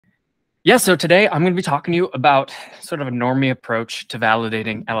Yeah, so today I'm going to be talking to you about sort of a normie approach to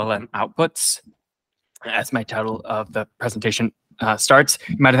validating LLM outputs. As my title of the presentation starts,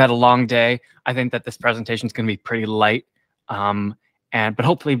 you might have had a long day. I think that this presentation is going to be pretty light, but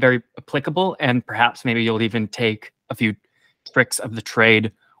hopefully very applicable, and perhaps maybe you'll even take a few tricks of the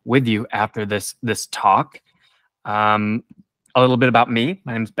trade with you after this talk. A little bit about me.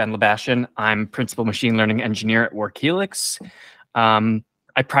 My name is Ben Labaschin. I'm principal machine learning engineer at WorkHelix.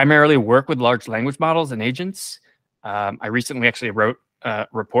 I primarily work with large language models and agents. I recently actually wrote a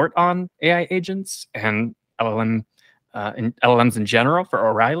report on AI agents and LLMs in general for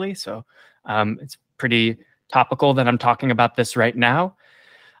O'Reilly. So it's pretty topical that I'm talking about this right now.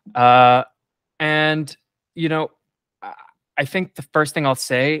 And, you know, I think the first thing I'll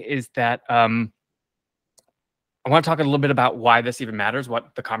say is that I want to talk a little bit about why this even matters,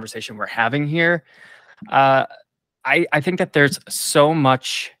 what the conversation we're having here. I think that there's so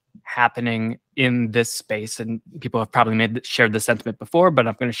much happening in this space, and people have probably shared this sentiment before, but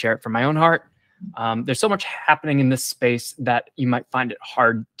I'm going to share it from my own heart. There's so much happening in this space that you might find it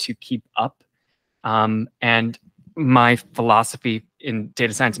hard to keep up. And my philosophy in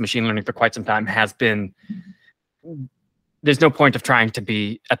data science and machine learning for quite some time has been, there's no point of trying to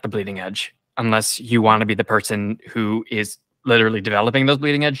be at the bleeding edge unless you want to be the person who is literally developing those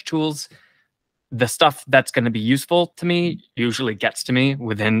bleeding edge tools. The stuff that's going to be useful to me usually gets to me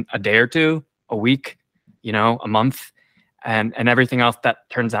within a day or two, a week, a month, and everything else that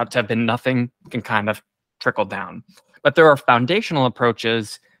turns out to have been nothing can kind of trickle down. But there are foundational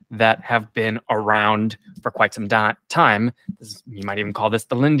approaches that have been around for quite some time. You might even call this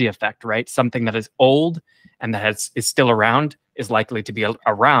the Lindy effect, right? Something that is old and that is still around is likely to be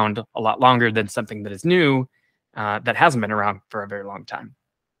around a lot longer than something that is new that hasn't been around for a very long time.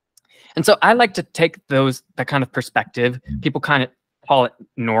 And so I like to take that kind of perspective. People kind of call it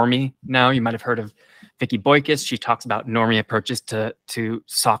normie now. You might have heard of Vicky Boykis. She talks about normie approaches to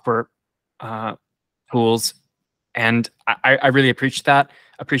software tools. And I really appreciate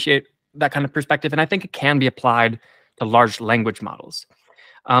that kind of perspective. And I think it can be applied to large language models.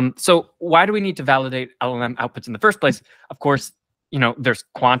 So why do we need to validate LLM outputs in the first place? Of course, there's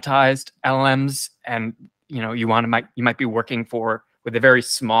quantized LLMs, and you might be working with a very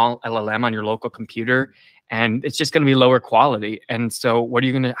small LLM on your local computer, and it's just going to be lower quality. And so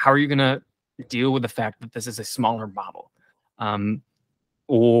how are you going to deal with the fact that this is a smaller model?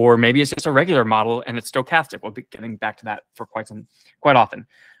 Or maybe it's just a regular model and it's stochastic. We'll be getting back to that for quite often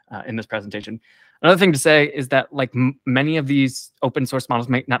in this presentation. Another thing to say is that many of these open source models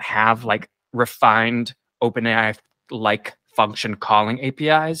might not have refined OpenAI-like function calling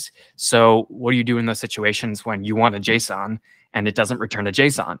APIs. So what do you do in those situations when you want a JSON and it doesn't return a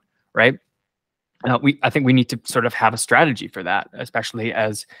JSON, right? I think we need to sort of have a strategy for that, especially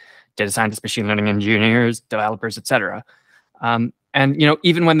as data scientists, machine learning engineers, developers, et cetera. And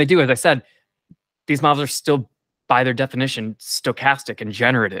even when they do, as I said, these models are still, by their definition, stochastic and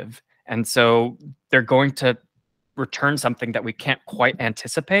generative. And so they're going to return something that we can't quite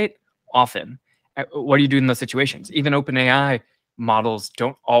anticipate often. What do you do in those situations? Even OpenAI models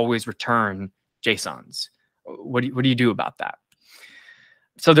don't always return JSONs. What do you do about that?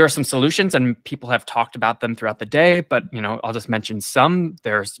 So there are some solutions, and people have talked about them throughout the day, but I'll just mention some.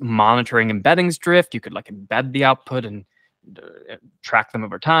 There's monitoring embeddings drift. You could embed the output and track them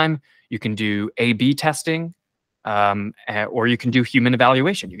over time. You can do A/B testing, or you can do human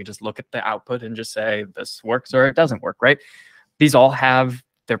evaluation. You can just look at the output and just say this works or it doesn't work, right? These all have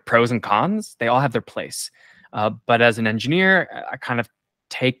their pros and cons. They all have their place. But as an engineer, I kind of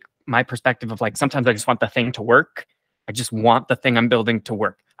take my perspective of sometimes I just want the thing to work. I just want the thing I'm building to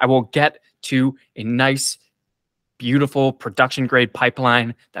work. I will get to a nice, beautiful production grade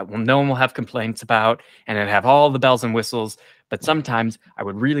pipeline that no one will have complaints about, and it have all the bells and whistles. But sometimes I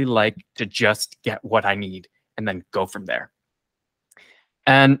would really like to just get what I need and then go from there.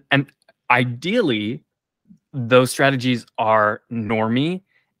 And ideally, those strategies are normie,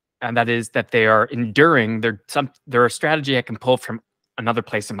 and that is that they are enduring. They're a strategy I can pull from another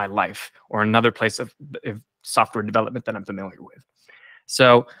place in my life or another place of software development that I'm familiar with.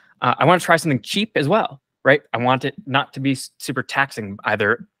 So I want to try something cheap as well, right? I want it not to be super taxing,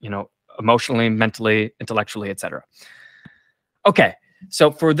 either emotionally, mentally, intellectually, et cetera. Okay, so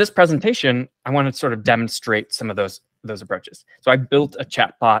for this presentation, I want to sort of demonstrate some of those approaches. So I built a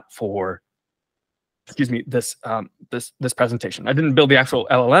chatbot for, this presentation. I didn't build the actual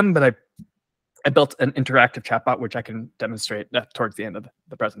LLM, but I built an interactive chatbot, which I can demonstrate towards the end of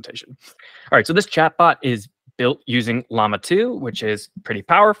the presentation. All right, so this chatbot is built using Llama 2, which is pretty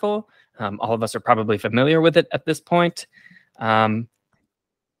powerful. All of us are probably familiar with it at this point.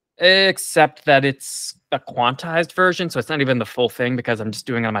 except that it's a quantized version, so it's not even the full thing because I'm just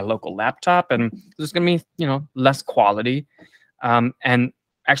doing it on my local laptop, and there's going to be, less quality. And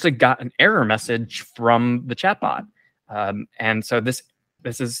actually got an error message from the chatbot, and so this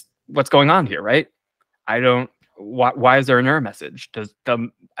is what's going on here, right? Why is there an error message? Does the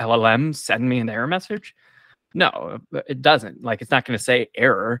LLM send me an error message? No, it doesn't. Like, it's not going to say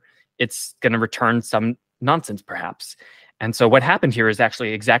error. It's going to return some nonsense, perhaps. And so what happened here is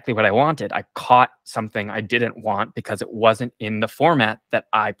actually exactly what I wanted. I caught something I didn't want because it wasn't in the format that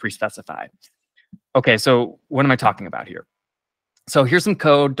I pre-specified. Okay, so what am I talking about here? So here's some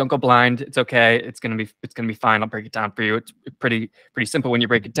code. Don't go blind. It's okay. It's gonna be fine. I'll break it down for you. It's pretty simple when you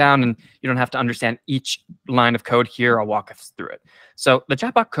break it down, and you don't have to understand each line of code here. I'll walk us through it. So the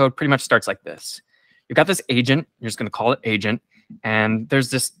chatbot code pretty much starts like this. You've got this agent. You're just gonna call it agent, and there's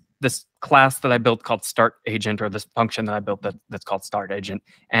this class that I built called start agent, or this function that I built that's called start agent,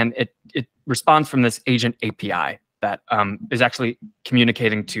 and it responds from this agent API that is actually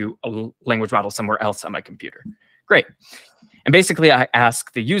communicating to a language model somewhere else on my computer. Great. And basically, I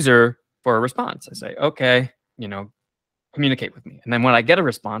ask the user for a response. I say, okay, communicate with me. And then when I get a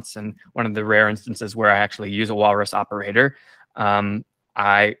response, and one of the rare instances where I actually use a walrus operator,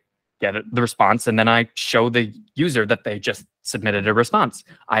 I get the response, and then I show the user that they just submitted a response.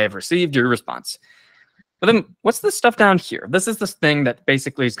 I have received your response. But then what's this stuff down here? This is this thing that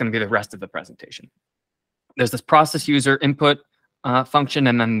basically is going to be the rest of the presentation. There's this process user input function,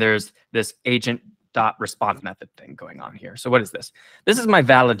 and then there's this agent.response method thing going on here. So what is this? This is my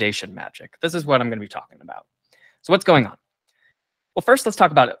validation magic. This is what I'm going to be talking about. So what's going on? Well, first, let's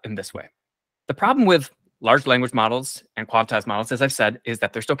talk about it in this way. The problem with large language models and quantized models, as I've said, is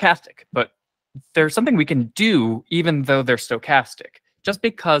that they're stochastic. But there's something we can do even though they're stochastic. Just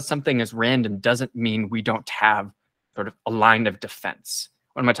because something is random doesn't mean we don't have sort of a line of defense.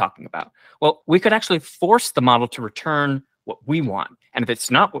 What am I talking about? Well, we could actually force the model to return what we want. And if it's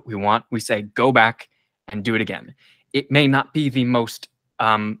not what we want, we say, go back and do it again. It may not be the most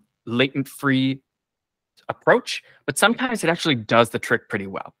latent-free approach, but sometimes it actually does the trick pretty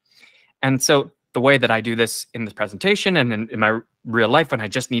well. And so the way that I do this in this presentation and in my real life, when I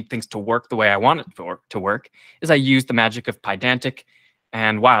just need things to work the way I want it to work, is I use the magic of Pydantic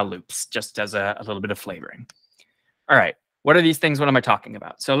and while loops just as a little bit of flavoring. All right, what are these things? What am I talking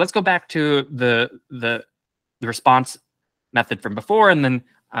about? So let's go back to the response method from before, and then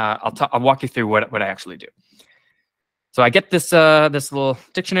I'll walk you through what I actually do. So I get this little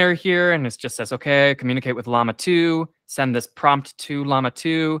dictionary here, and it just says, okay, communicate with Llama 2, send this prompt to Llama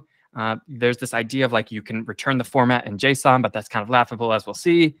 2. There's this idea of like you can return the format in JSON, but that's kind of laughable, as we'll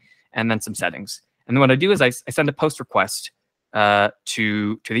see, and then some settings. And then what I do is I send a post request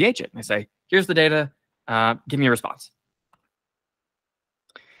to the agent. I say, here's the data, give me a response.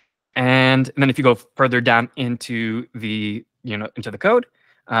 And then if you go further down into the code,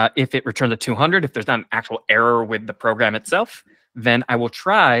 if it returns a 200, if there's not an actual error with the program itself, then I will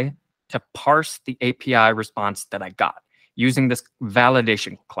try to parse the API response that I got using this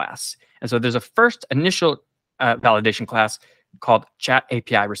validation class. And so there's a first initial validation class called chat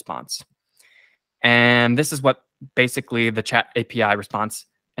API response. And this is what basically the chat API response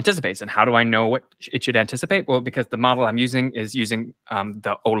anticipates. And how do I know what it should anticipate? Well, because the model I'm using is using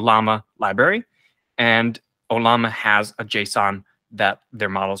the Llama library, and Llama has a JSON that their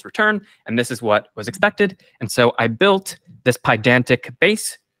models return, and this is what was expected. And so I built this Pydantic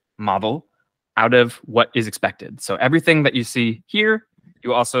base model out of what is expected. So everything that you see here,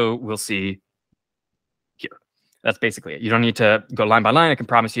 you also will see here. That's basically it. You don't need to go line by line. I can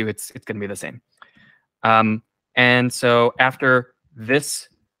promise you it's going to be the same. And so after this,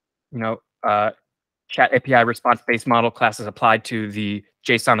 chat API response based model class is applied to the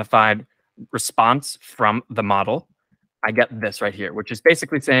JSONified response from the model, I get this right here, which is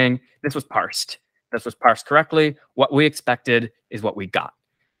basically saying this was parsed. This was parsed correctly. What we expected is what we got,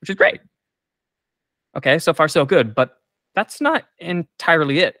 which is great. Okay, so far so good, but that's not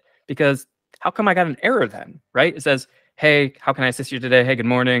entirely it, because how come I got an error then, right? It says, hey, how can I assist you today? Hey, good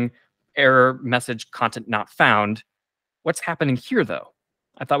morning. Error message content not found. What's happening here though?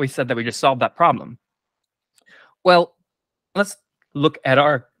 I thought we said that we just solved that problem. Well, let's look at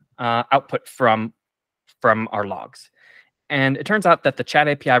our output from our logs. And it turns out that the chat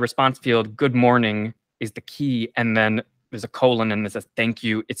API response field, good morning, is the key. And then there's a colon and it says, thank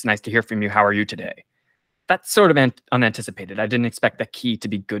you. It's nice to hear from you. How are you today? That's sort of unanticipated. I didn't expect that key to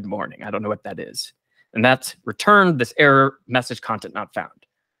be good morning. I don't know what that is. And that's returned this error message content not found.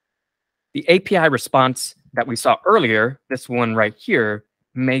 The API response that we saw earlier, this one right here,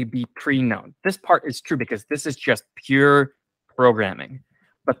 may be pre-known. This part is true because this is just pure programming.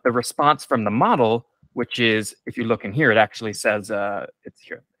 But the response from the model, which is, if you look in here, it actually says, it's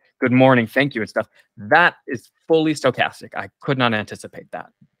here, good morning, thank you, and stuff. That is fully stochastic. I could not anticipate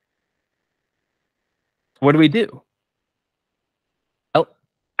that. What do we do? Well,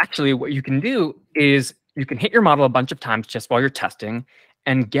 actually, what you can do is you can hit your model a bunch of times just while you're testing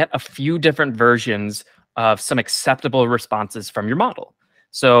and get a few different versions of some acceptable responses from your model.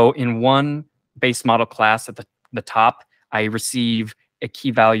 So in one base model class at the top, I receive a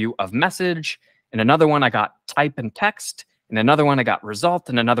key value of message. In another one, I got type and text. In another one, I got result.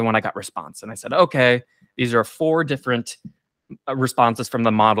 And another one, I got response. And I said, okay, these are 4 different responses from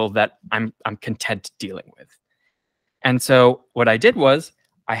the model that I'm content dealing with. And so what I did was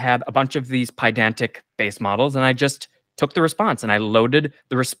I had a bunch of these Pydantic base models, and I just took the response and I loaded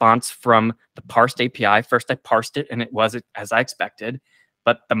the response from the parsed API. First, I parsed it, and it was as I expected,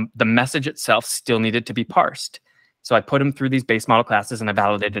 but the message itself still needed to be parsed. So I put them through these base model classes, and I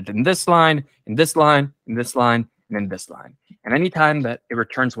validated in this line, in this line, in this line, and in this line. And anytime that it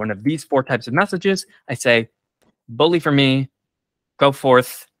returns one of these 4 types of messages, I say, bully for me, go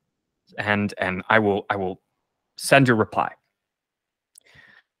forth, and I will send your reply.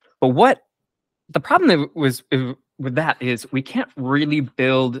 But what the problem was with that is we can't really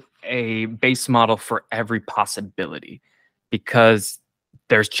build a base model for every possibility because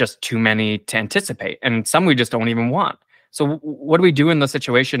there's just too many to anticipate, and some we just don't even want. So what do we do in those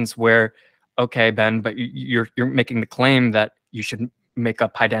situations where, okay, Ben, but you're making the claim that you should make a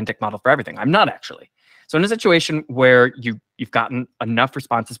Pydantic model for everything? I'm not actually. So in a situation where you've gotten enough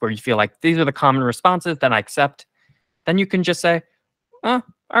responses where you feel like these are the common responses that I accept, then you can just say, oh,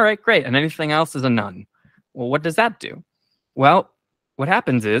 all right, great, and anything else is a none. Well, what does that do? Well, what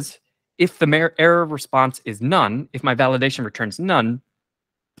happens is if the error response is none, if my validation returns none,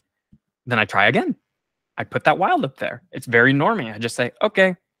 then I try again. I put that while loop there. It's very normie. I just say,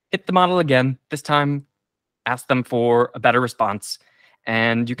 okay, hit the model again. This time, ask them for a better response.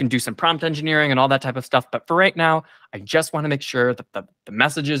 And you can do some prompt engineering and all that type of stuff. But for right now, I just want to make sure that the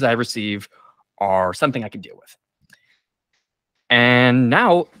messages I receive are something I can deal with. And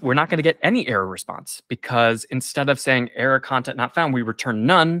now we're not going to get any error response because instead of saying error content not found, we return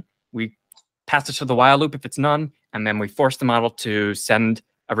none. We pass it to the while loop if it's none. And then we force the model to send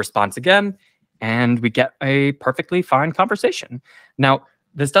a response again. And we get a perfectly fine conversation. Now,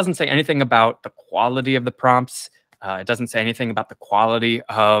 this doesn't say anything about the quality of the prompts. It doesn't say anything about the quality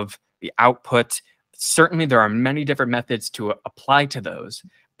of the output. Certainly, there are many different methods to apply to those.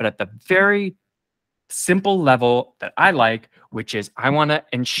 But at the very simple level that I like, which is I want to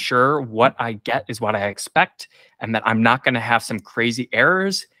ensure what I get is what I expect and that I'm not going to have some crazy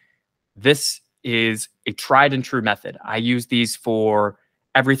errors, this is a tried and true method. I use these for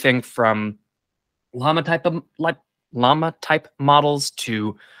everything from Llama type models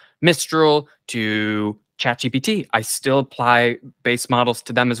to Mistral to ChatGPT. I still apply base models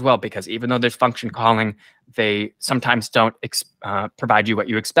to them as well because even though there's function calling, they sometimes don't provide you what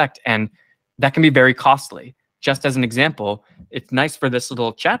you expect, and that can be very costly. Just as an example, it's nice for this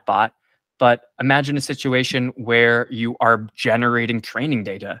little chatbot, but imagine a situation where you are generating training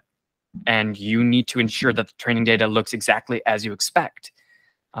data and you need to ensure that the training data looks exactly as you expect.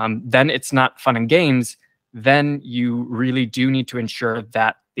 Then it's not fun and games. Then you really do need to ensure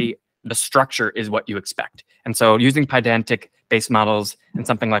that the structure is what you expect. And so using Pydantic base models and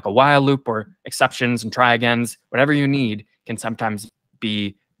something like a while loop or exceptions and try agains, whatever you need, can sometimes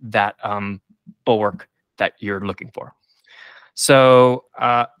be that bulwark that you're looking for. So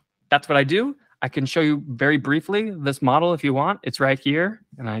that's what I do. I can show you very briefly this model if you want. It's right here.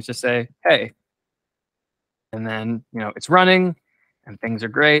 And I just say, hey. And then, it's running and things are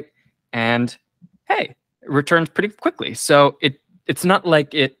great. And hey, it returns pretty quickly. So it's not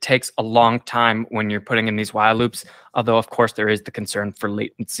like it takes a long time when you're putting in these while loops, although of course there is the concern for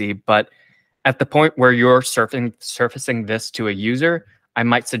latency. But at the point where you're surfacing this to a user, I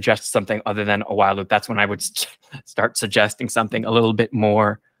might suggest something other than a while loop. That's when I would start suggesting something a little bit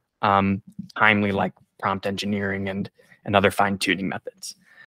more timely, like prompt engineering and other fine-tuning methods.